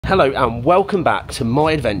Hello and welcome back to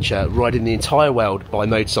my adventure riding the entire world by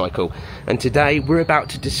motorcycle, and today we're about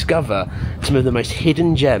to discover some of the most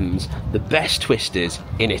hidden gems, the best twisters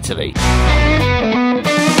in Italy.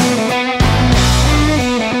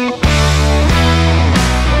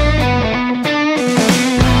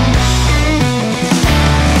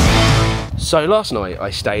 So last night I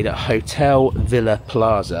stayed at Hotel Villa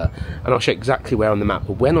Plaza, and I'll show you exactly where on the map,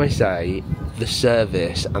 but when I say the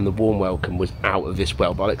service and the warm welcome was out of this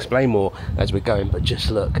world, but I'll explain more as we're going. But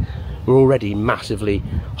just look, we're already massively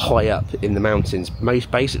high up in the mountains.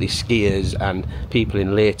 Most basically skiers and people in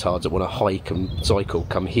leotards that want to hike and cycle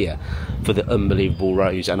come here for the unbelievable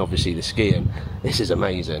roads and obviously the skiing. This is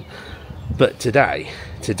amazing. But today,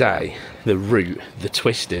 the route, the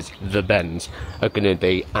twisters, the bends are going to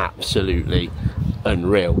be absolutely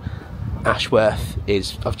unreal. Ashworth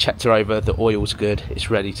is, I've checked her over, the oil's good,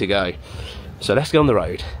 it's ready to go. So let's get on the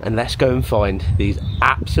road and let's go and find these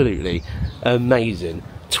absolutely amazing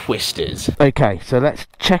twisters. Okay, so let's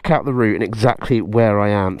check out the route and exactly where I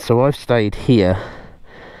am. So I've stayed here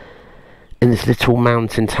in this little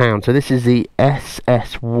mountain town. So this is the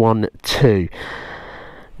SS12.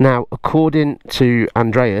 Now, according to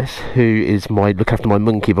Andreas, who is look after my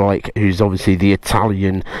monkey bike, who's obviously the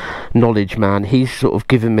Italian knowledge man, he's sort of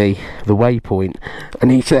given me the waypoint,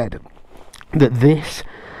 and he said that this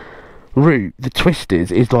route, the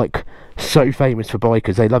twisters, is like so famous for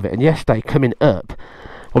bikers. They love it. And yesterday, coming up,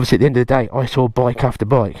 obviously at the end of the day, I saw bike after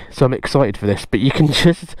bike, so I'm excited for this. But you can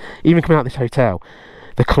just, even come out of this hotel,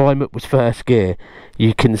 the climate was first gear,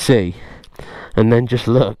 you can see, and then just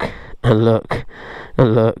look and look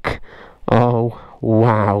and look. Oh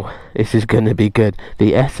wow, this is going to be good.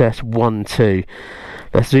 The SS12.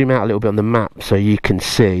 Let's zoom out a little bit on the map so you can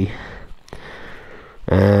see.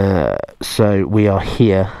 So we are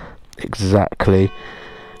here exactly,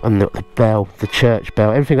 and the bell, the church bell,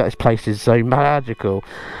 everything about this place is so magical.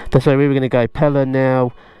 So we were going to go Pella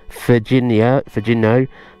now, Virginia,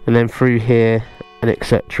 and then through here and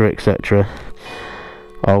etc.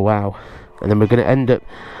 Oh wow. And then we're going to end up,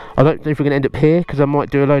 I don't know if we're going to end up here, because I might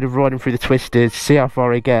do a load of riding through the twisters, see how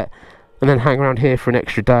far I get, and then hang around here for an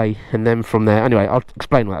extra day, and then from there, anyway, I'll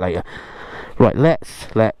explain all that later. Right, let's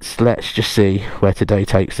just see where today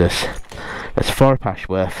takes us. Let's fire up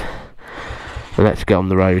Ashworth, and let's get on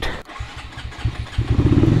the road.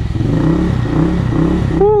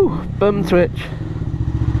 Woo, bum twitch.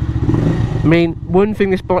 I mean, one thing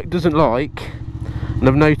this bike doesn't like, and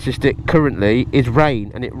I've noticed it currently, is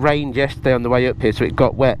rain. And it rained yesterday on the way up here, so it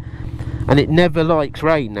got wet, and it never likes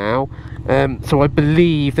rain now. So I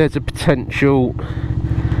believe there's a potential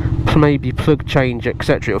maybe plug change,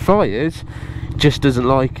 etc. It fires, just doesn't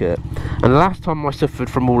like it. And the last time I suffered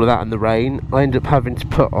from all of that and the rain, I ended up having to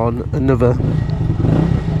put on another,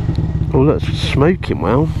 oh look, it's smoking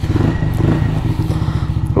well.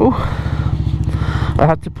 Oh, I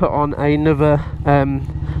had to put on another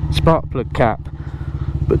spark plug cap.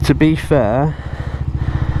 But to be fair,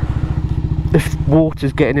 if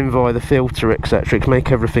water's getting in via the filter, etc., it can make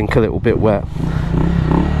everything a little bit wet.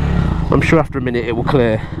 I'm sure after a minute it will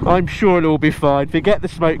clear. I'm sure it'll all be fine. Forget the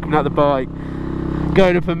smoke coming out the bike.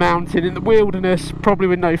 Going up a mountain in the wilderness, probably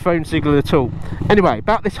with no phone signal at all. Anyway,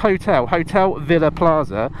 about this hotel, Hotel Villa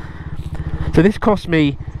Plaza. So this cost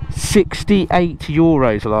me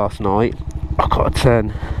 €68 last night. I got a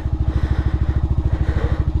 10.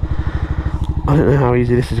 I don't know how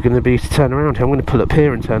easy this is going to be to turn around here. I'm going to pull up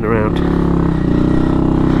here and turn around.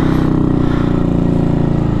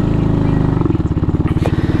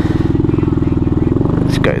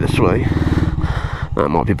 Let's go this way. That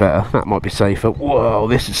might be better. That might be safer. Whoa,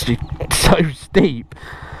 this is so steep.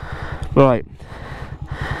 Right.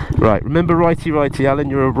 Remember righty, Alan,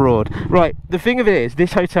 you're abroad. Right, the thing of it is,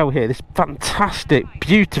 this hotel here, this fantastic,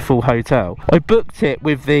 beautiful hotel, I booked it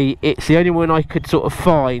with it's the only one I could sort of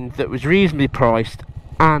find that was reasonably priced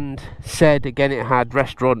and said, again, it had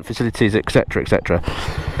restaurant facilities, etc.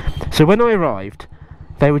 So when I arrived,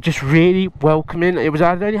 they were just really welcoming. I'd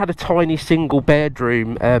only had a tiny single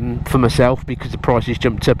bedroom for myself because the prices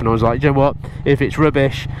jumped up, and I was like, you know what, if it's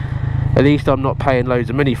rubbish, at least I'm not paying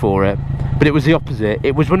loads of money for it. But it was the opposite.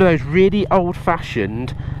 It was one of those really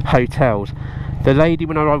old-fashioned hotels. The lady,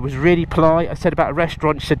 when I arrived, was really polite. I said about a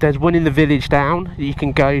restaurant, she said there's one in the village down that you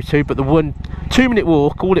can go to, but the 2-minute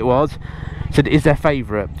walk, all it was, said is their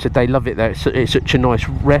favourite. Said they love it there, it's such a nice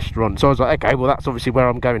restaurant. So I was like, okay, well that's obviously where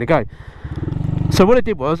I'm going to go. So what I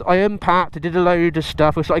did was, I unpacked, I did a load of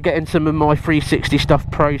stuff, I started getting some of my 360 stuff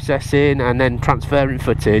processing and then transferring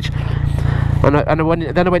footage. And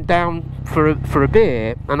then I went down for a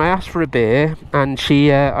beer, and I asked for a beer, and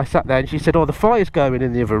I sat there, and she said, "Oh, the fire's going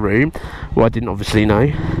in the other room." Well, I didn't obviously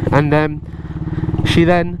know. And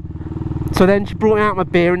so then she brought out my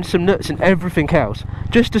beer and some nuts and everything else.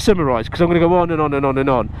 Just to summarise, because I'm going to go on and on and on and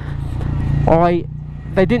on.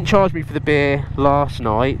 They didn't charge me for the beer last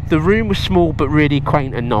night. The room was small but really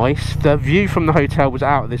quaint and nice. The view from the hotel was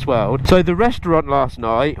out of this world. So the restaurant last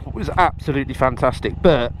night was absolutely fantastic,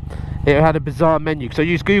 but it had a bizarre menu, because I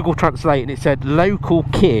used Google Translate and it said local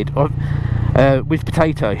kid with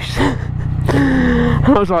potatoes. And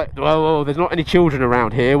I was like, well, there's not any children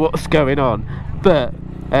around here, what's going on? But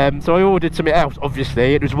so I ordered something else.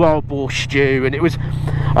 Obviously it was wild boar stew, and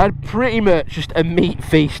I had pretty much just a meat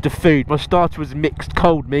feast of food. My starter was mixed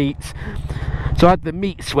cold meats, so I had the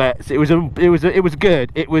meat sweats. It was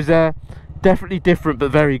good. It was definitely different but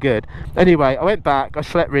very good. Anyway, I went back, I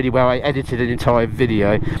slept really well, I edited an entire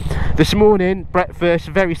video. This morning, breakfast,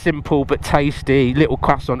 very simple but tasty, little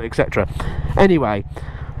croissant, etc. Anyway,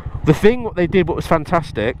 what they did, what was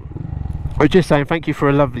fantastic, I was just saying, "Thank you for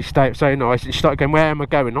a lovely stay, it's so nice." And she started going, "Where am I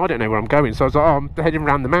going?" I don't know where I'm going. So I was like, "Oh, I'm heading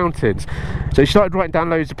around the mountains." So she started writing down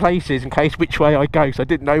loads of places in case which way I go, because I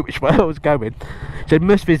didn't know which way I was going. She said,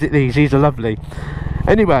 "Must visit these are lovely."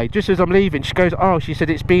 Anyway, just as I'm leaving, she goes, "Oh," she said,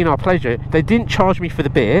 "it's been our pleasure. They didn't charge me for the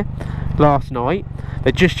beer last night,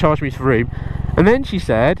 they just charged me for the room." And then she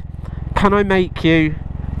said, "Can I make you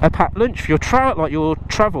a packed lunch for your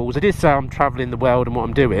travels?" I did say I'm travelling the world and what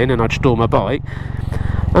I'm doing, and I'd store my bike.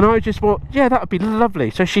 And I just thought, yeah, that would be lovely.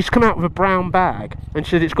 So she's come out with a brown bag, and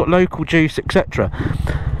she said it's got local juice, etc.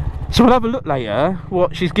 So I'll have a look later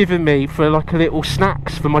what she's given me for like a little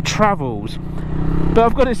snacks for my travels. But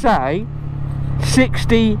I've got to say,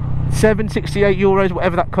 67, 68 euros,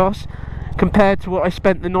 whatever that costs, compared to what I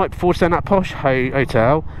spent the night before staying at that posh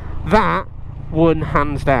hotel, that won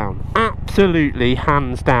hands down, absolutely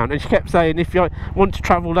hands down. And she kept saying, if you want to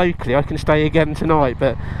travel locally, I can stay again tonight,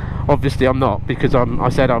 but obviously I'm not, because I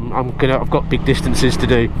said I've got big distances to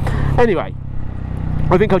do. Anyway,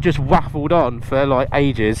 I think I've just waffled on for like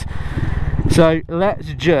ages, so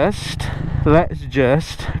let's just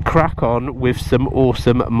crack on with some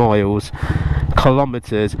awesome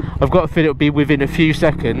kilometers. I've got to feel it'll be within a few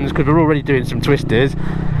seconds, because we're already doing some twisters,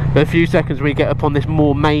 but a few seconds when we get up on this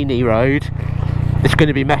more mainy road, it's going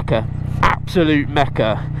to be Mecca, absolute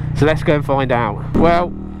Mecca. So let's go and find out.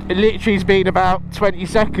 Well, it literally has been about 20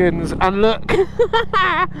 seconds, and look,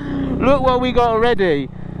 look what we got already.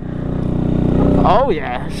 Oh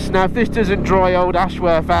yes, now if this doesn't dry old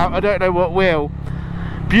Ashworth out, I don't know what will.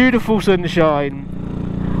 Beautiful sunshine.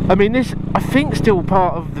 I mean, this, I think, still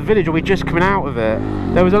part of the village, or we're just coming out of it.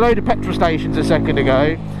 There was a load of petrol stations a second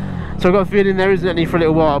ago, so I've got a feeling there isn't any for a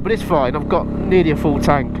little while, but it's fine, I've got nearly a full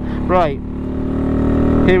tank. Right,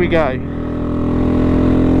 here we go.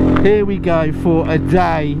 Here we go for a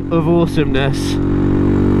day of awesomeness.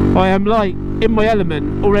 I am like in my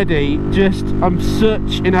element already, I'm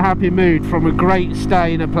such in a happy mood from a great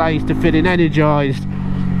stay in a place to feeling energised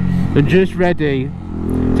and just ready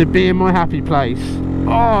to be in my happy place.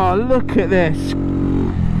 Oh, look at this,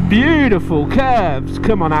 beautiful curves.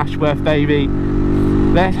 Come on Ashworth baby,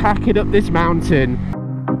 let's hack it up this mountain.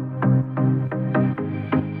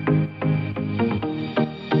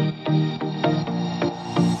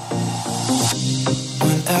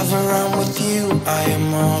 Whenever I'm with you, I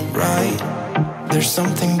am alright. There's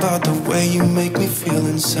something about the way you make me feel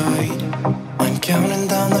inside. I'm counting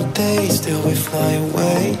down the days till we fly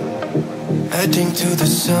away, heading to the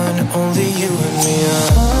sun, only you and me.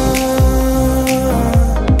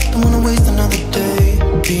 Don't wanna waste another day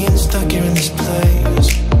being stuck here in this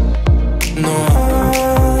place. No,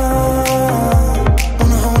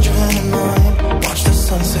 wanna hold your hand in mine, watch the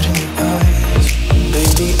sunset in your eyes.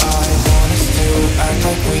 Baby, I want us to act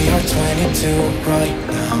like we are 22 right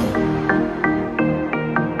now.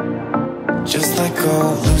 Just let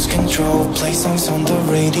go, lose control, play songs on the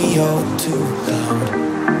radio too loud.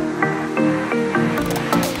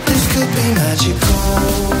 This could be magical.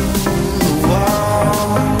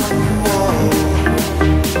 Wow, wow.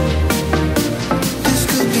 This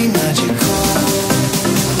could be magical.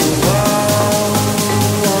 Wow,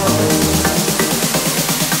 wow.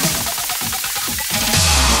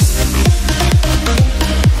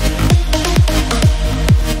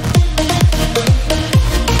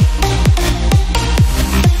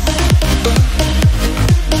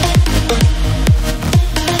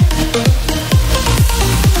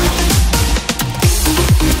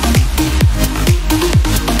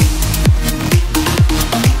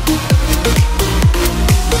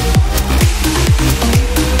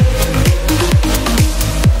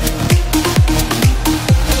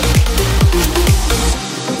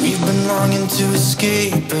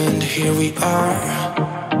 escape, and here we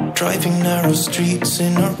are, driving narrow streets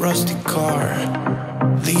in a rusty car,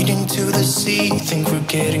 leading to the sea. Think we're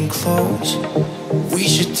getting close. We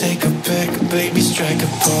should take a pic, baby, strike a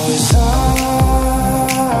pose.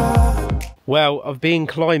 Well, I've been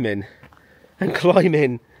climbing and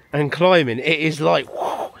climbing and climbing. It is like,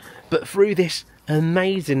 whew, but through this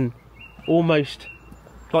amazing, almost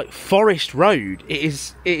like forest road.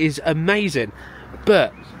 It is amazing.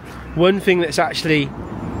 But one thing that's actually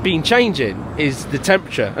been changing is the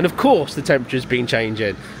temperature, and of course the temperature's been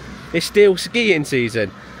changing. It's still skiing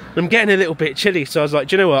season. I'm getting a little bit chilly, so I was like,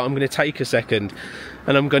 do you know what, I'm going to take a second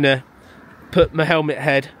and I'm going to put my helmet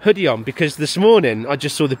head hoodie on, because this morning I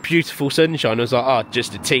just saw the beautiful sunshine. I was like, oh,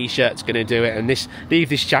 just a t-shirt's going to do it, and leave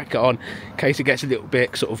this jacket on in case it gets a little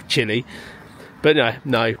bit sort of chilly. But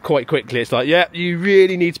no, quite quickly it's like, yeah, you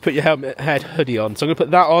really need to put your helmet head hoodie on. So I'm going to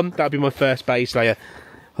put that on. That'll be my first base layer.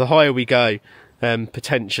 The higher we go,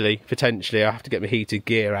 potentially I have to get my heated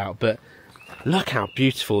gear out. But look how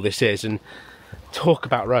beautiful this is, and talk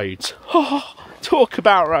about roads. Oh, talk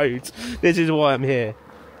about roads. This is why I'm here.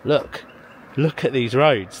 Look at these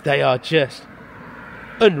roads. They are just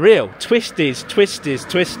unreal. Twisties.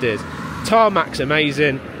 Tarmac's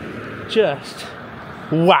amazing. Just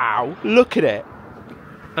wow, look at it.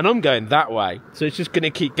 And I'm going that way, so it's just going to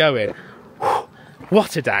keep going. Whew,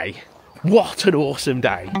 what a day. What an awesome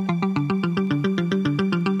day.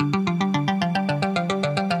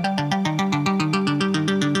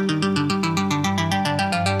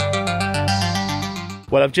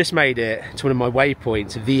 Well, I've just made it to one of my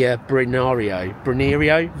waypoints, Via Brunerio,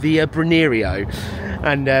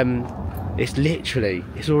 and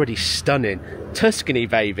it's already stunning. Tuscany,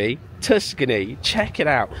 baby, Tuscany, check it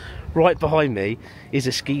out. Right behind me is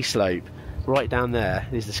a ski slope. Right down there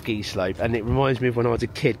is the ski slope, and it reminds me of when I was a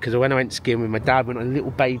kid, because when I went skiing with my dad, we went on a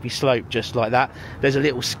little baby slope just like that. There's a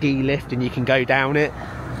little ski lift and you can go down it,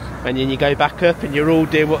 and then you go back up, and you're all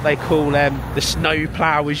doing what they call the snow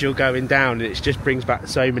plough as you're going down, and it just brings back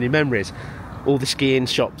so many memories. All the skiing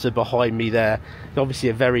shops are behind me there. It's obviously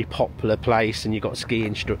a very popular place, and you've got ski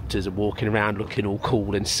instructors walking around looking all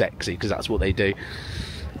cool and sexy, because that's what they do.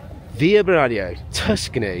 Via Brunerio,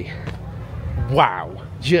 Tuscany. Wow,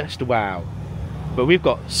 just wow. But we've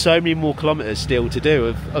got so many more kilometres still to do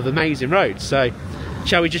of amazing roads. So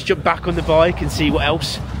shall we just jump back on the bike and see what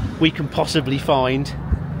else we can possibly find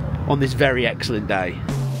on this very excellent day?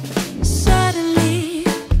 Suddenly,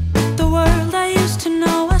 the world I used to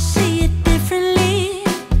know, I see it differently.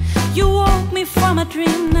 You woke me from a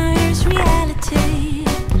dream, now here's reality.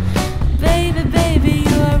 Baby, baby,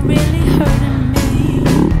 you are really hurting me.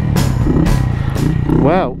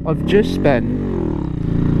 Well, I've just spent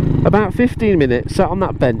about 15 minutes sat on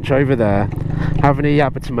that bench over there having a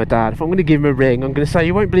yabber to my dad. If I'm going to give him a ring, I'm going to say,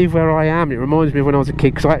 you won't believe where I am. It reminds me of when I was a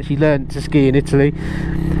kid, because I actually learned to ski in Italy.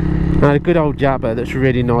 And a good old jabber that's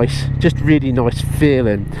really nice, just really nice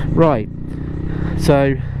feeling. Right,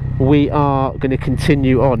 so we are going to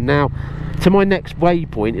continue on now. To my next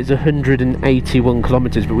waypoint is 181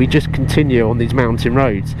 kilometres, but we just continue on these mountain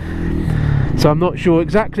roads. So I'm not sure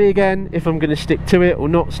exactly again if I'm going to stick to it or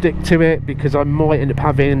not stick to it, because I might end up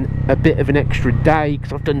having a bit of an extra day,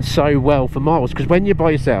 because I've done so well for miles. Because when you're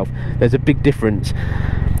by yourself, there's a big difference.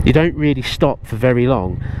 You don't really stop for very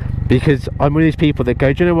long, because I'm one of these people that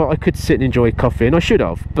go, do you know what, I could sit and enjoy coffee, and I should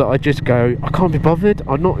have, but I just go, I can't be bothered.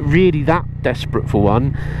 I'm not really that desperate for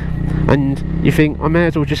one. And you think, I may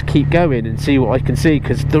as well just keep going and see what I can see,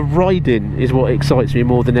 because the riding is what excites me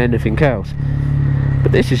more than anything else.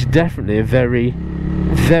 But this is definitely a very,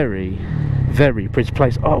 very, very pretty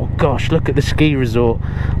place. Oh gosh, look at the ski resort.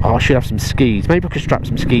 Oh, I should have some skis. Maybe I could strap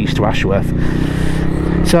some skis to Ashworth.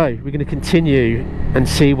 So we're going to continue and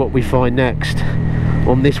see what we find next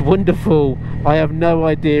on this wonderful, I have no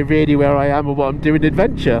idea really where I am or what I'm doing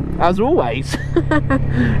adventure, as always.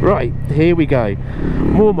 Right, here we go.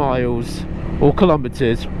 More miles or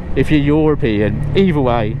kilometres if you're European. Either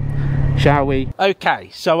way, shall we? Okay,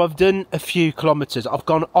 so I've done a few kilometres. I've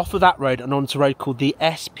gone off of that road and onto a road called the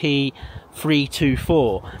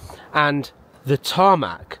SP324, and the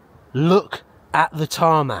tarmac, look at the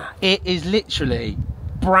tarmac. It is literally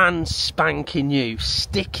brand spanking new,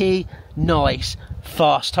 sticky, nice,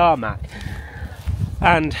 fast tarmac.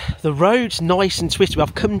 And the road's nice and twisty.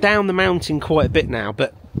 I've come down the mountain quite a bit now,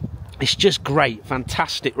 but it's just great,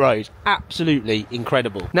 fantastic roads, absolutely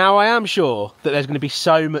incredible. Now, I am sure that there's going to be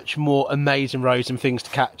so much more amazing roads and things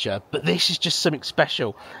to capture, but this is just something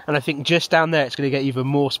special, and I think just down there it's going to get even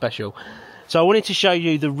more special. So I wanted to show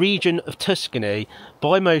you the region of Tuscany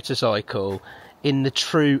by motorcycle in the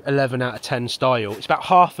true 11 out of 10 style. It's about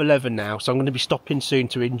 11:30 now, so I'm going to be stopping soon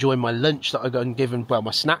to enjoy my lunch that I've been given, well,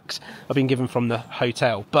 my snacks I've been given from the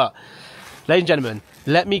hotel. But, ladies and gentlemen,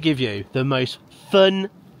 let me give you the most fun,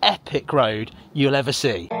 epic road you'll ever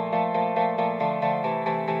see.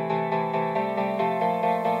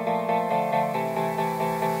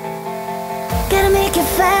 Gotta make it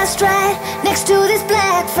fast, right? Next to this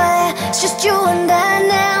black fire, it's just you and I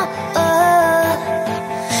now.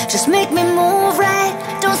 Just make me move right.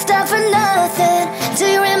 Don't stop for nothing till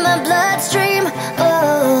you're in my bloodstream.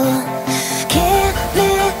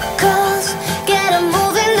 Chemicals, get 'em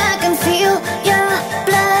moving. I can feel your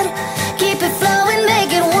blood. Keep it flowing,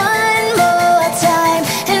 make it one more time,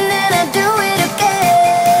 and then I do it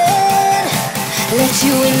again. Let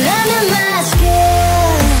you in under my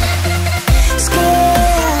skin.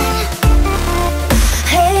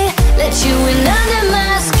 Hey, let you in under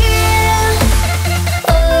my skin.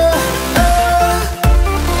 Oh, oh.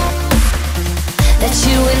 Let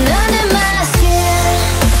you in under my skin.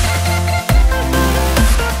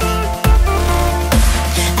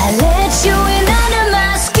 I let you in under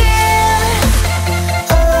my skin.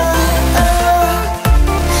 Oh, oh.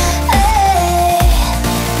 Hey.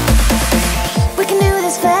 We can do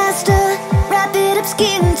this faster. Wrap it up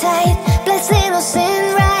skin tight. Blessing or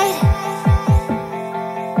sin, right?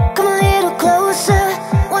 Come a little closer.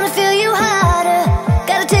 Wanna feel you harder.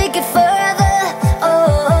 Gotta take it further.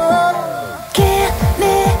 Oh,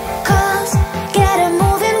 chemicals, get it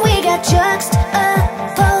moving. We got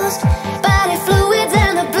juxtaposed body fluids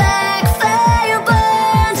and the black fire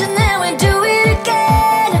burns, and then we do it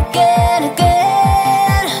again, again,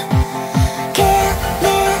 again.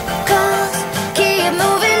 Chemicals, keep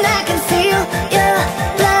moving. I can feel your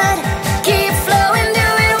blood. Keep flowing, do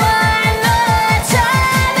it one more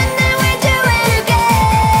time, and then we do it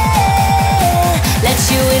again. Let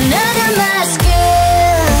you in under my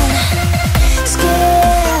skin, skin.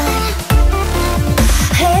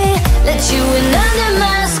 Hey, let you in under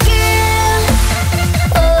my skin.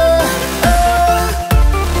 Oh, oh.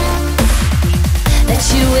 Let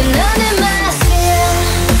you in under my skin.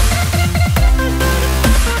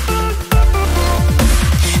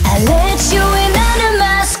 I let you in under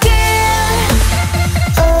my skin.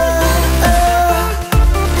 Oh, oh.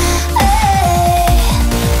 Hey.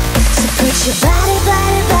 So put your body,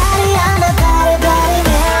 body, body on my body, body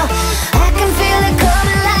now. I can feel it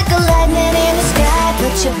coming like a lightning in the sky.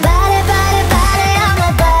 Put your body, body, body on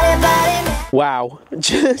my body, body now. Wow,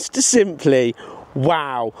 just simply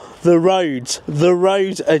wow. The roads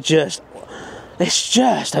are just, it's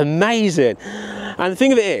just amazing. And the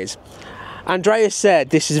thing of it is, Andreas said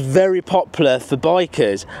this is very popular for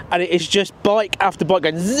bikers, and it is just bike after bike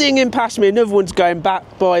going zinging past me. Another one's going back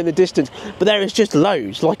by in the distance, but there is just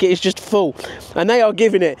loads, like it is just full, and they are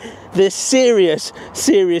giving it the serious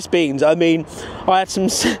beans. I mean, I had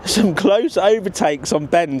some close overtakes on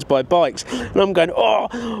bends by bikes, and I'm going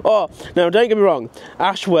oh. Now don't get me wrong,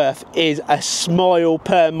 Ashworth is a smile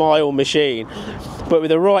per mile machine, but with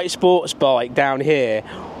the right sports bike down here,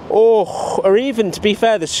 or even, to be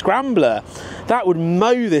fair, the Scrambler, that would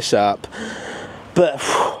mow this up. But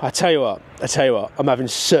I tell you what, I'm having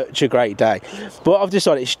such a great day. But I've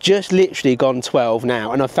decided it's just literally gone 12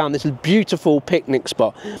 now, and I found this beautiful picnic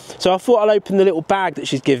spot. So I thought I'll open the little bag that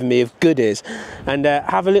she's given me of goodies and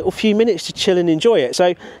have a little few minutes to chill and enjoy it.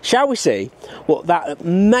 So shall we see what that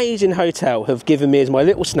amazing hotel have given me as my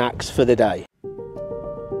little snacks for the day?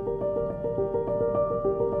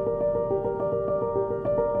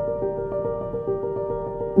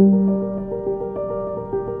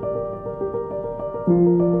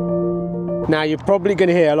 Now you're probably going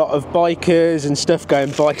to hear a lot of bikers and stuff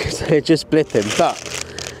going by because they're just blipping, but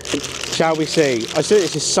shall we see? I think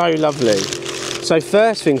this is so lovely. So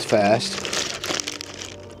first things first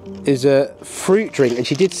is a fruit drink, and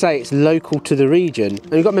she did say it's local to the region,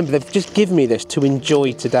 and you've got to remember they've just given me this to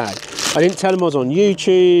enjoy today. I didn't tell them I was on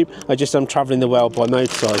YouTube, I'm travelling the world by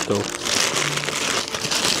motorcycle.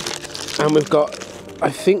 And we've got, I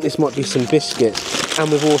think this might be some biscuits, and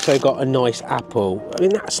we've also got a nice apple. I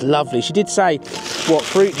mean, that's lovely. She did say, what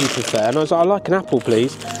fruit do you prefer? And I was like, I like an apple,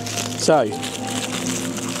 please. So,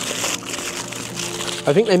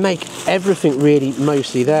 I think they make everything really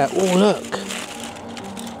mostly there. Oh, look.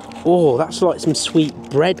 Oh, that's like some sweet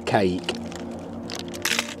bread cake.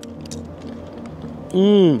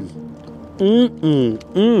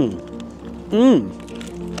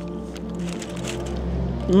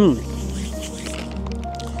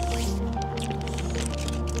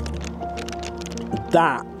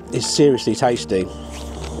 That is seriously tasty.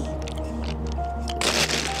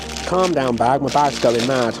 Calm down, bag. My bag's going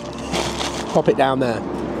mad. Pop it down there.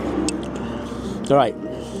 Right,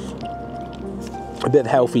 a bit of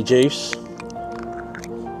healthy juice.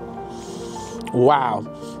 Wow,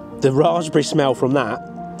 the raspberry smell from that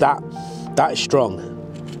is strong.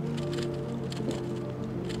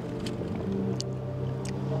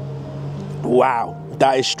 Wow,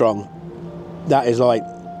 that is strong. That is like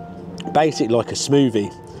basically like a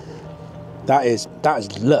smoothie. That is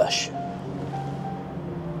lush.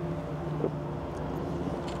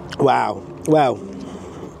 Wow. Well,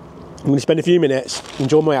 I'm going to spend a few minutes,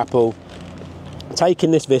 enjoy my apple, take in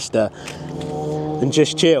this vista, and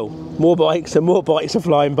just chill. More bikes and more bikes are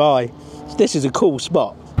flying by. This is a cool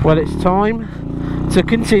spot. Well, it's time to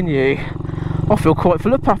continue. I feel quite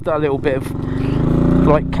full up after that little bit of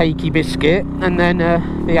like cakey biscuit, and then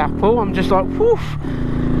the apple. I'm just like, woof,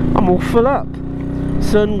 I'm all full up.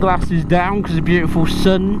 Sunglasses down because the beautiful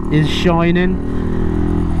sun is shining,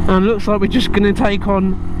 and looks like we're just going to take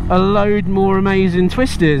on a load more amazing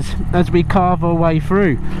twisters as we carve our way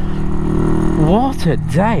through. What a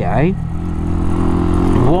day, eh?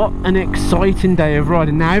 What an exciting day of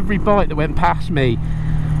riding. Now every bike that went past me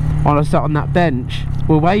while I sat on that bench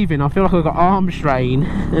were waving. I feel like I got arm strain,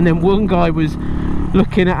 and then one guy was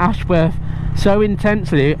looking at Ashworth so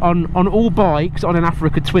intensely on all bikes on an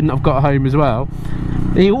Africa Twin that I've got at home as well.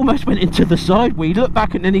 He almost went into the side wheel. He looked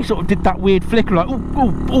back and then he sort of did that weird flicker like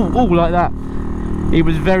ooh like that. He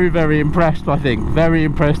was very, very impressed, I think. Very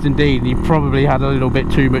impressed indeed. He probably had a little bit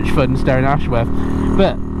too much fun staring at Ashworth.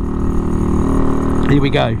 But here we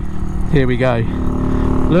go. Here we go.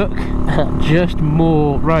 Look at just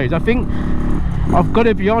more roads. I think I've got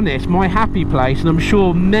to be honest, my happy place, and I'm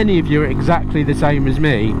sure many of you are exactly the same as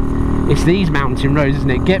me, it's these mountain roads, isn't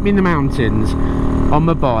it? Get me in the mountains on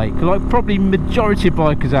my bike, like probably majority of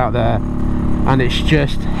bikers out there, and it's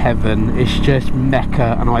just heaven. It's just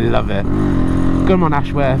Mecca, and I love it. Come on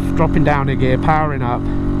Ashworth, dropping down a gear, powering up.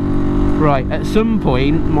 Right, at some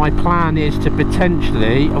point my plan is to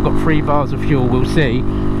potentially, I've got 3 bars of fuel, we'll see,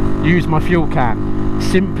 use my fuel can,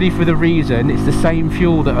 simply for the reason it's the same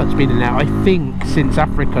fuel that's been in there, I think, since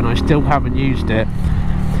Africa, and I still haven't used it.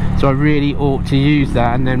 So I really ought to use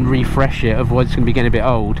that and then refresh it, otherwise it's going to be getting a bit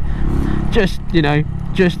old. Just, you know,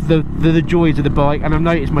 just the joys of the bike. And I've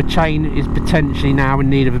noticed my chain is potentially now in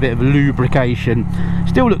need of a bit of lubrication.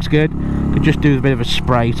 Still looks good, could just do a bit of a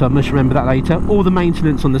spray, so I must remember that later. All the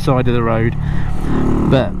maintenance on the side of the road.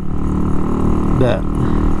 But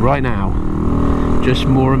right now, just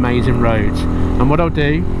more amazing roads. And what I'll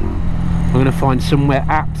do, I'm going to find somewhere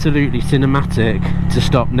absolutely cinematic to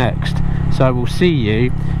stop next. So I will see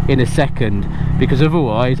you in a second, because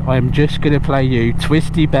otherwise I am just going to play you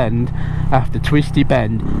twisty bend after twisty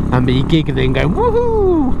bend and be giggling going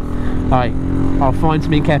woohoo. Right, I'll find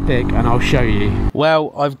something epic and I'll show you.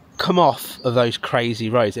 Well, I've come off of those crazy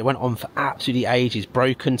roads. It went on for absolutely ages.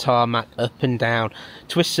 Broken tarmac, up and down,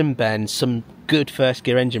 twists and bends, some good first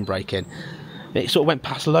gear engine braking. It sort of went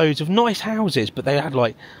past loads of nice houses, but they had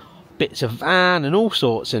like bits of van and all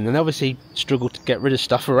sorts in, and obviously struggled to get rid of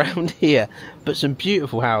stuff around here, but some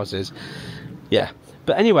beautiful houses. Yeah,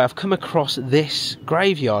 but anyway, I've come across this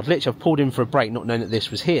graveyard. Literally, I've pulled in for a break not knowing that this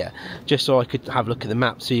was here, just so I could have a look at the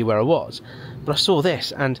map, see where I was. But I saw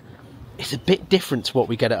this and it's a bit different to what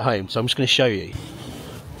we get at home, so I'm just going to show you.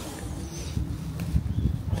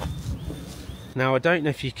 Now I don't know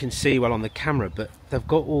if you can see well on the camera, but they've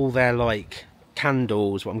got all their like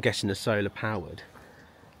candles, what I'm guessing are solar powered,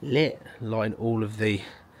 lit, lighting all of the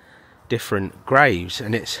different graves,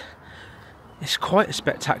 and it's quite a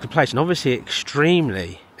spectacular place, and obviously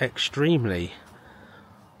extremely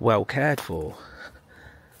well cared for.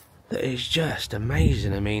 That is just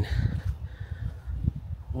amazing. I mean,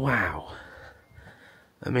 wow.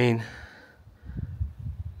 I mean,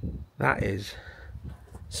 that is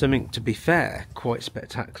something, to be fair, quite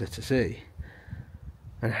spectacular to see,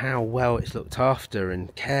 and how well it's looked after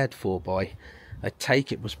and cared for by, I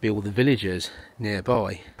take it must be all the villagers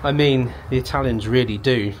nearby. I mean, the Italians really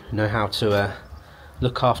do know how to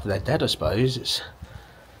look after their dead, I suppose.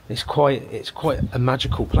 It's quite a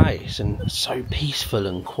magical place, and so peaceful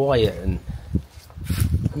and quiet, and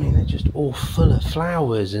I mean they're just all full of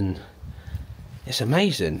flowers, and it's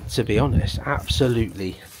amazing, to be honest.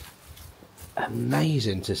 Absolutely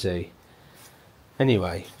amazing to see.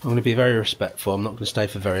 Anyway, I'm going to be very respectful. I'm not going to stay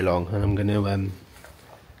for very long, and I'm going to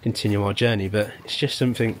continue our journey, but it's just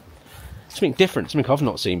something different, something I've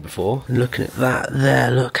not seen before. And looking at that there,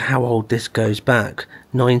 look how old this goes back,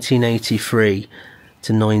 1983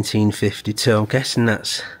 to 1952. I'm guessing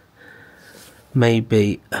that's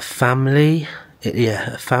maybe a family,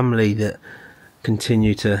 yeah, a family that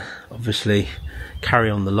continue to obviously carry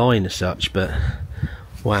on the line as such. But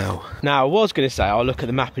Wow. Now I was going to say I'll look at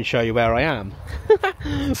the map and show you where I am.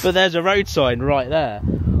 But there's a road sign right there.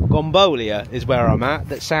 Gombolia is where I'm at.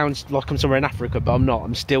 That sounds like I'm somewhere in Africa, but I'm not.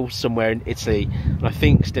 I'm still somewhere in Italy, and I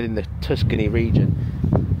think still in the Tuscany region.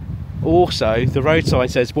 Also, the road sign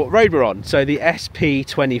says what road we're on, so the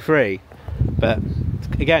SP23. But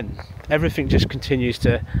again, everything just continues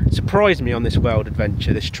to surprise me on this world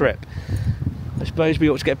adventure, this trip. I suppose we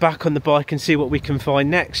ought to get back on the bike and see what we can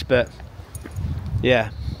find next, but yeah,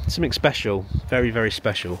 something special, very, very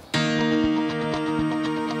special.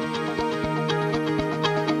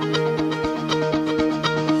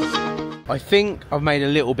 I think I've made a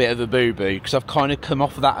little bit of a boo-boo because I've kind of come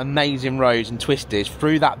off of that amazing roads and twisties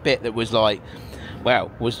through that bit that was like, well,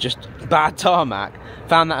 was just bad tarmac,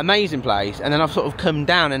 found that amazing place, and then I've sort of come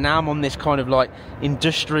down and now I'm on this kind of like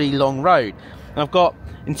industrially long road. And I've got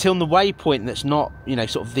until the waypoint that's not, you know,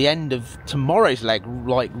 sort of the end of tomorrow's leg,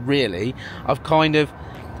 like really, I've kind of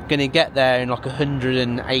gonna get there in like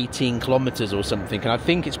 118 kilometers or something, and I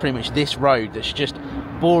think it's pretty much this road that's just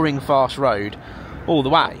boring fast road all the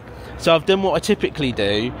way. So I've done what I typically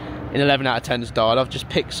do in 11 out of 10 style. I've just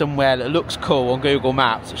picked somewhere that looks cool on Google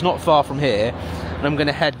Maps. It's not far from here, and I'm going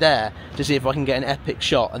to head there to see if I can get an epic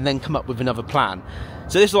shot and then come up with another plan.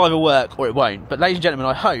 So this will either work or it won't. But ladies and gentlemen,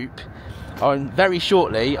 I hope very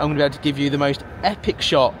shortly I'm going to be able to give you the most epic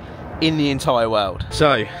shot in the entire world.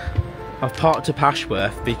 So I've parked to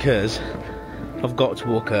Pashworth because I've got to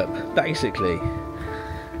walk up basically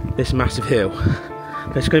this massive hill.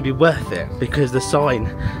 But it's going to be worth it because the sign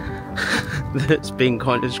that's been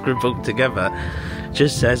kind of scribbled together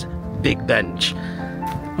just says Big Bench.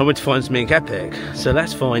 I want to find something epic, so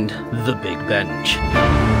let's find the Big Bench.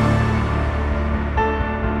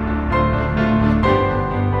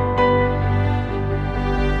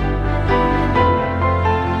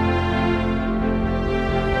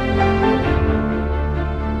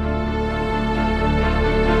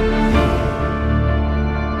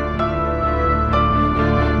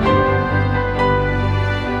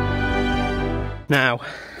 Now,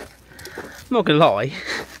 I'm not gonna lie,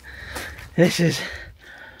 this is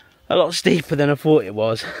a lot steeper than I thought it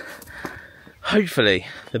was. Hopefully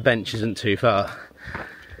the bench isn't too far.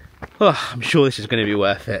 Oh, I'm sure this is going to be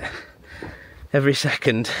worth it. Every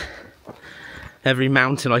second, every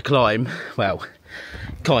mountain I climb, well,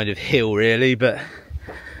 kind of hill really, but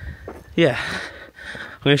yeah,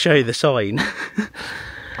 I'm going to show you the sign.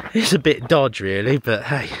 It's a bit dodge really, but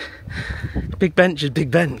hey, Big Bench is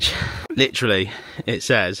Big Bench. Literally, it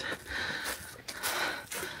says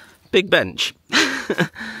Big Bench.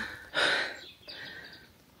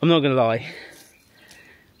 I'm not gonna lie.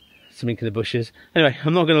 Something in the bushes. Anyway,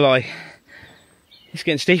 I'm not gonna lie. It's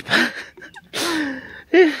getting steeper.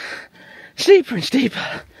 Yeah, steeper and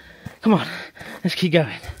steeper. Come on, let's keep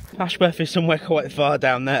going. Ashworth is somewhere quite far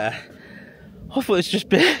down there. I thought it's just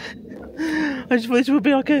bit. I just thought this would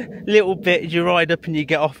be like a little bit you ride up and you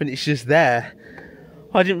get off and it's just there.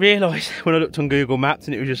 I didn't realise when I looked on Google Maps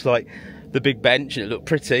and it was just like the Big Bench and it looked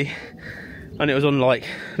pretty. And it was on like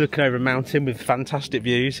looking over a mountain with fantastic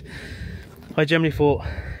views. I generally thought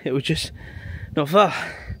it was just not far.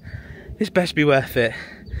 This best be worth it.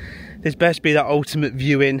 This best be that ultimate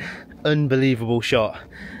viewing, unbelievable shot.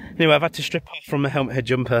 Anyway, I've had to strip off from my helmet head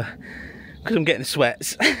jumper because I'm getting the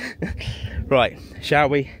sweats. Right, shall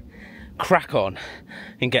we crack on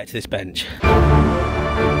and get to this bench?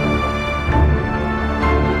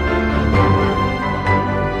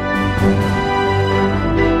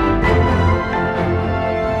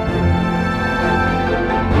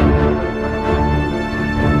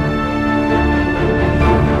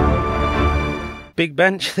 Big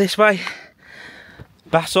Bench this way,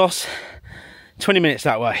 Bassos, 20 minutes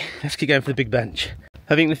that way. Let's keep going for the Big Bench.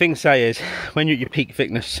 I think the thing to say is, when you're at your peak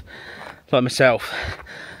fitness, like myself,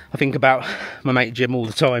 I think about my mate Jim all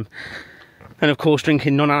the time. And of course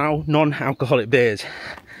drinking non-alcoholic beers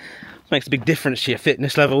makes a big difference to your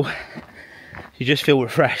fitness level. You just feel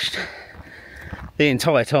refreshed the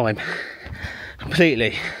entire time.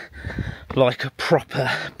 Completely like a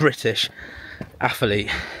proper British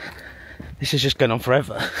athlete. This is just going on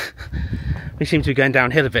forever. We seem to be going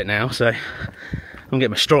downhill a bit now, so I'm getting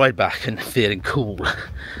my stride back and feeling cool.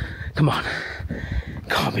 Come on,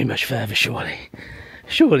 can't be much further surely.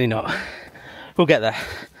 Surely not. We'll get there.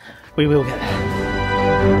 We will get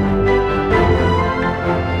there.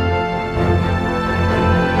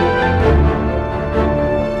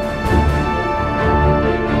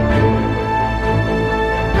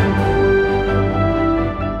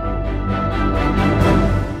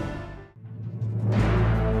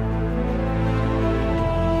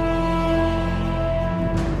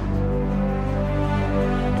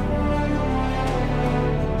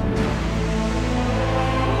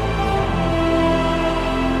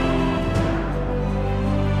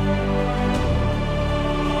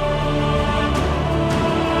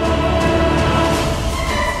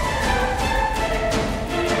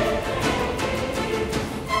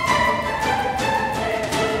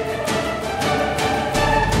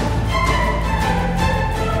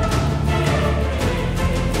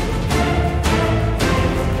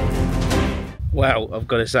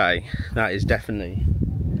 got to say, that is definitely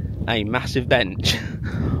a massive bench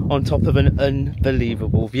on top of an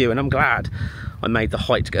unbelievable view, and I'm glad I made the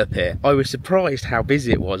hike to get up here. I was surprised how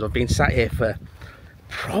busy it was. I've been sat here for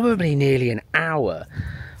probably nearly an hour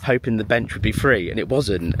hoping the bench would be free, and it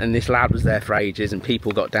wasn't, and this lad was there for ages, and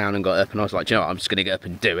people got down and got up, and I was like, you know what, I'm just going to get up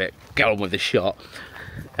and do it, get on with the shot.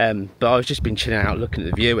 But I was just been chilling out looking at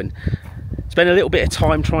the view and spent a little bit of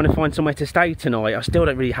time trying to find somewhere to stay tonight. I still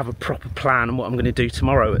don't really have a proper plan on what I'm going to do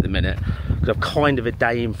tomorrow at the minute, because I'm kind of a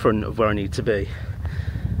day in front of where I need to be.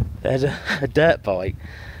 There's a dirt bike,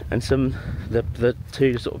 and the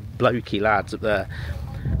two sort of blokey lads up there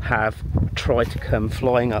have tried to come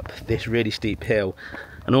flying up this really steep hill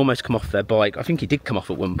and almost come off their bike. I think he did come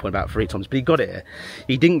off at one point about 3 times, but he got it.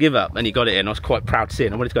 He didn't give up, and he got it in. I was quite proud to see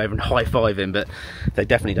it. I wanted to go over and high-five him, but they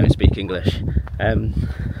definitely don't speak English.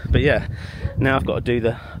 But yeah, now I've got to do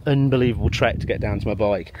the unbelievable trek to get down to my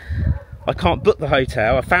bike. I can't book the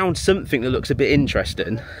hotel. I found something that looks a bit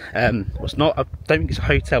interesting. It's not, I don't think it's a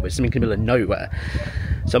hotel, but it's something in the middle of nowhere.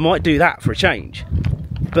 So I might do that for a change.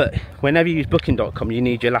 But whenever you use booking.com, you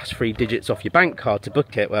need your last 3 digits off your bank card to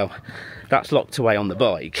book it. Well, that's locked away on the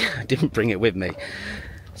bike. I didn't bring it with me.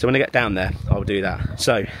 So when I get down there, I'll do that.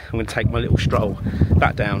 So I'm going to take my little stroll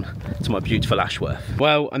back down to my beautiful Ashworth.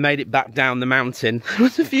 Well, I made it back down the mountain. There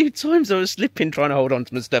was a few times I was slipping trying to hold on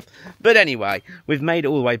to my stuff. But anyway, we've made it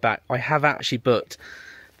all the way back. I have actually booked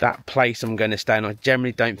that place I'm going to stay in. I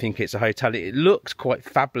generally don't think it's a hotel. It looks quite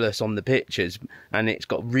fabulous on the pictures, and it's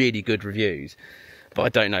got really good reviews. But I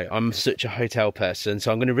don't know, I'm such a hotel person,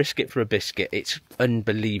 so I'm going to risk it for a biscuit. It's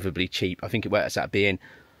unbelievably cheap. I think it works out being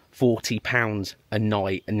 £40 a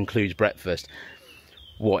night and includes breakfast.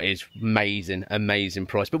 What is amazing, amazing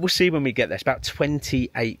price. But we'll see when we get there. It's about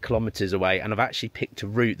 28 kilometres away, and I've actually picked a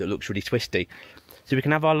route that looks really twisty, so we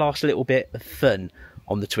can have our last little bit of fun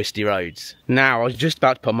on the twisty roads. Now, I was just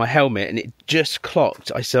about to put on my helmet, and it just clocked.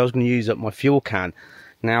 I said I was going to use up my fuel can.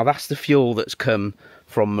 Now, that's the fuel that's come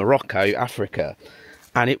from Morocco, Africa,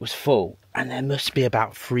 and it was full, and there must be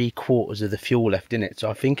about 3/4 of the fuel left in it. So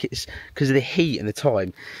I think it's because of the heat and the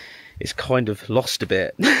time, it's kind of lost a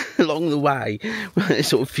bit along the way. It's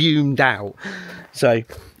sort of fumed out, so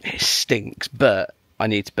it stinks, but I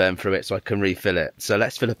need to burn through it so I can refill it. So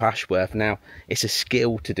let's fill up Ashworth. Now, it's a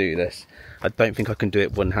skill to do this. I don't think I can do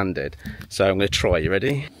it one-handed, so I'm going to try. You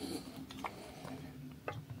ready?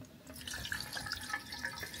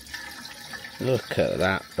 Look at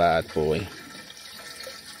that bad boy.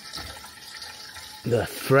 The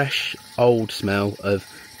fresh old smell of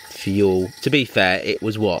fuel. To be fair, it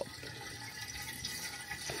was what?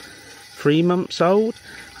 3 months old?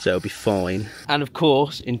 So it'll be fine. And of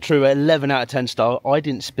course, in true 11 out of 10 style, I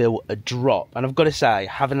didn't spill a drop. And I've got to say,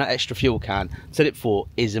 having that extra fuel can, said it before,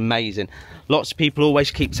 is amazing. Lots of people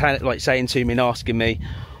always keep saying to me and asking me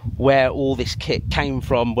where all this kit came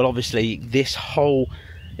from. Well, obviously, this whole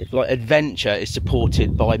adventure is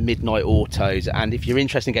supported by Midnight Autos, and if you're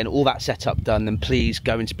interested in getting all that setup done, then please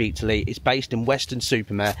go and speak to Lee. It's based in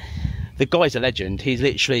Weston-super-Mare. The guy's a legend. He's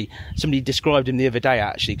literally, somebody described him the other day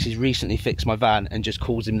actually, because he's recently fixed my van, and just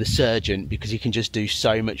calls him the surgeon because he can just do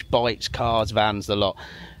so much: bikes, cars, vans, the lot.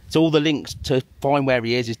 So all the links to find where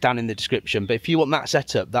he is down in the description. But if you want that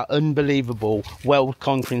setup, that unbelievable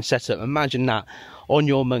world-conquering setup, imagine that on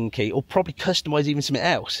your monkey, or probably customise even something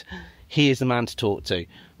else, he is the man to talk to.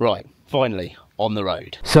 Right, finally, on the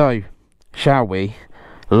road. So, shall we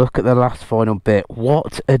look at the last final bit?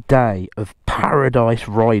 What a day of paradise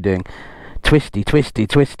riding. Twisty, twisty,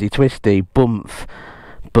 twisty, twisty, bump,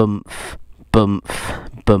 bump, bump,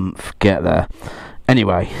 bump, get there.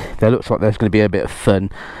 Anyway, there looks like there's going to be a bit of fun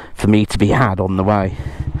for me to be had on the way.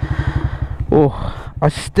 Oh, I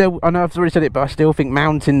know I've already said it, but I still think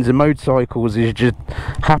mountains and motorcycles is just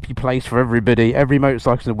a happy place for everybody. Every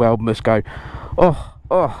motorcyclist in the world must go, oh,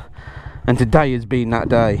 oh. And today has been that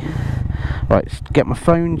day. Right, let's get my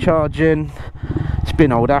phone charging,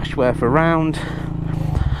 spin old Ashworth around.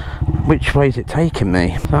 Which way is it taking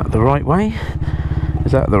me? Is that the right way?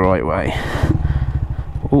 Is that the right way?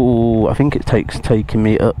 Oh, I think it's taking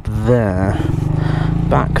me up there.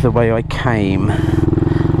 Back the way I came.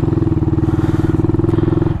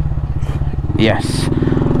 Yes.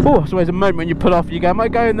 Oh, so there's a moment when you pull off, you go, am I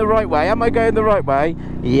going the right way? Am I going the right way?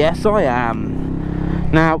 Yes, I am.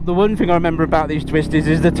 Now, the one thing I remember about these twisties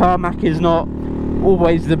is the tarmac is not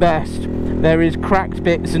always the best. There is cracked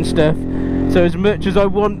bits and stuff. So as much as I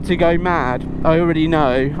want to go mad, I already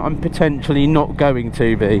know I'm potentially not going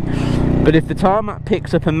to be. But if the tarmac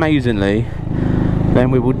picks up amazingly,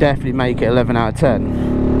 then we will definitely make it 11 out of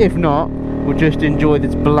 10. If not, we'll just enjoy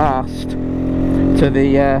this blast to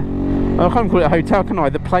the I can't call it a hotel, can I?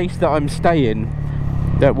 The place that I'm staying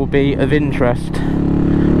that will be of interest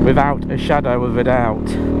without a shadow of a doubt.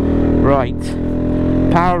 Right,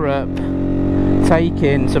 power up, take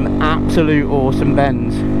in some absolute awesome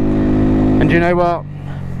bends. And do you know what?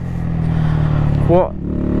 What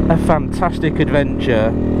a fantastic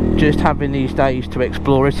adventure just having these days to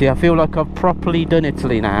explore Italy. I feel like I've properly done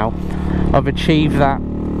Italy now. I've achieved that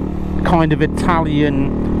kind of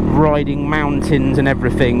Italian riding mountains and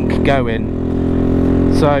everything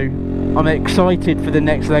going. So I'm excited for the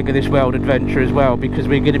next leg of this world adventure as well, because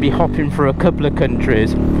we're going to be hopping through a couple of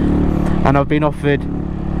countries, and I've been offered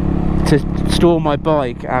to store my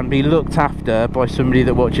bike and be looked after by somebody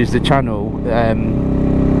that watches the channel,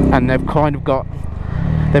 and they've kind of got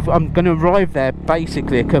I'm going to arrive there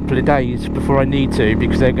basically a couple of days before I need to,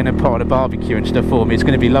 because they're going to put on a barbecue and stuff for me. It's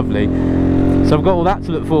going to be lovely. So I've got all that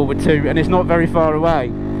to look forward to, and it's not very far away.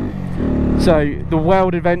 So the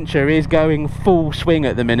world adventure is going full swing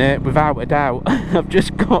at the minute, without a doubt. I've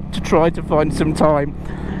just got to try to find some time,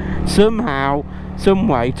 somehow, some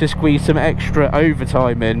way, to squeeze some extra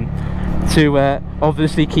overtime in to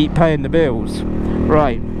obviously keep paying the bills.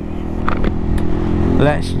 Right.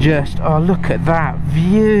 Let's just, oh, look at that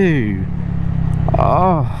view.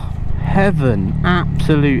 Oh, heaven,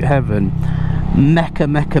 absolute heaven. Mecca,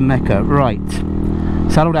 Mecca, Mecca. Right,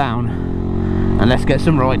 settle down and let's get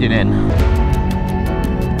some riding in.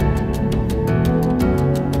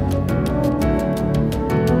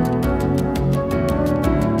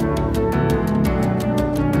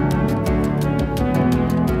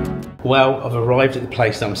 Well, I've arrived at the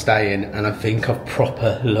place that I'm staying, and I think I've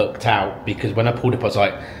proper looked out, because when I pulled up I was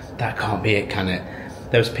like, that can't be it, can it?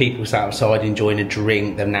 There was people sat outside enjoying a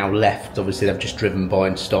drink. They've now left, obviously they've just driven by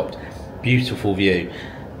and stopped. Beautiful view,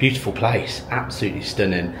 beautiful place, absolutely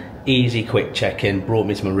stunning. Easy, quick check-in, brought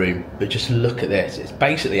me to my room. But just look at this, it's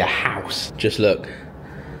basically a house. Just look,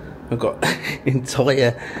 I've got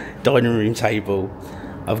entire dining room table,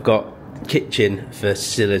 I've got kitchen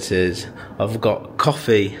facilities, I've got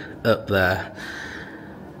coffee up there.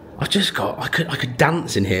 I could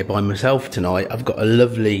dance in here by myself tonight. I've got a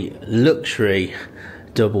lovely luxury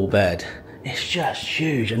double bed. It's just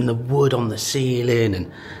huge, and the wood on the ceiling,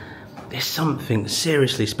 and there's something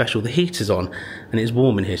seriously special. The heater's on and it's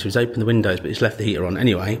warm in here, so he's opened the windows but he's left the heater on.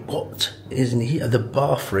 Anyway, what is in here? The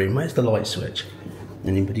bathroom. Where's the light switch?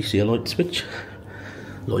 Anybody see a light switch?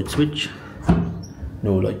 Light switch?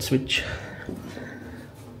 No light switch.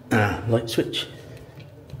 Ah, light switch.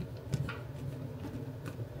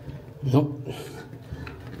 Nope.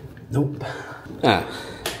 Nope. Ah,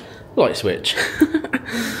 light switch.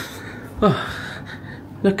 Oh,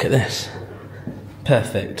 look at this.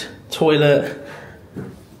 Perfect. Toilet.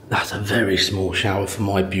 That's a very small shower for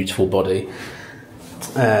my beautiful body.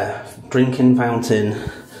 Drinking fountain,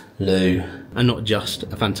 loo, and not just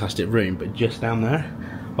a fantastic room, but just down there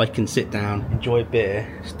I can sit down, enjoy a beer,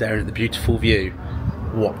 staring at the beautiful view,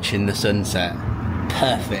 watching the sunset.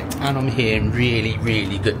 Perfect. And I'm here in really,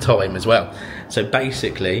 really good time as well. So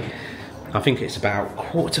basically, I think it's about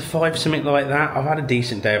 4:45, something like that. I've had a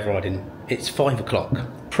decent day of riding. It's 5 o'clock,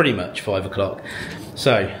 pretty much 5 o'clock.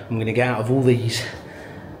 So I'm gonna get out of all these,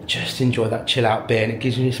 just enjoy that chill out bit, and it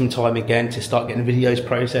gives me some time again to start getting the videos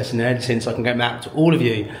processed and editing, so I can get them out to all of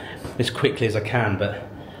you as quickly as I can. But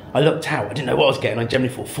I looked out, I didn't know what I was getting. I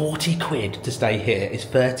generally thought 40 quid to stay here is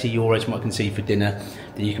 30 euros from what I can see for dinner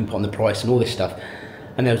that you can put on the price and all this stuff.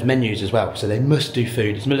 And there was menus as well, so they must do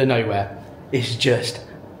food. It's middle of nowhere. It's just,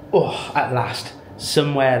 oh, at last,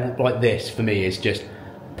 somewhere like this for me is just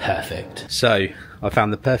perfect. So I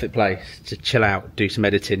found the perfect place to chill out, do some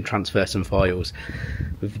editing, transfer some files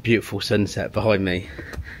with the beautiful sunset behind me.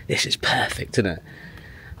 This is perfect, isn't it?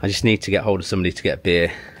 I just need to get hold of somebody to get a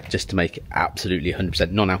beer, just to make it absolutely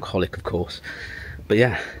 100% non-alcoholic, of course. But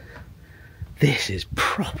yeah, this is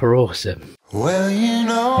proper awesome. Well, you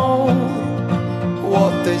know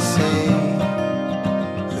what they say,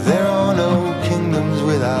 there are no kingdoms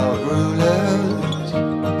without rulers.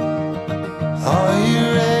 Are you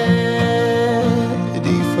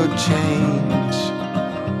ready for change?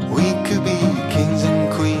 We could be kings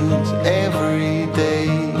and queens every day.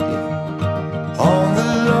 On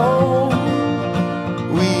the low,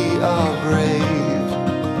 we are brave,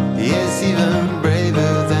 yes, even brave.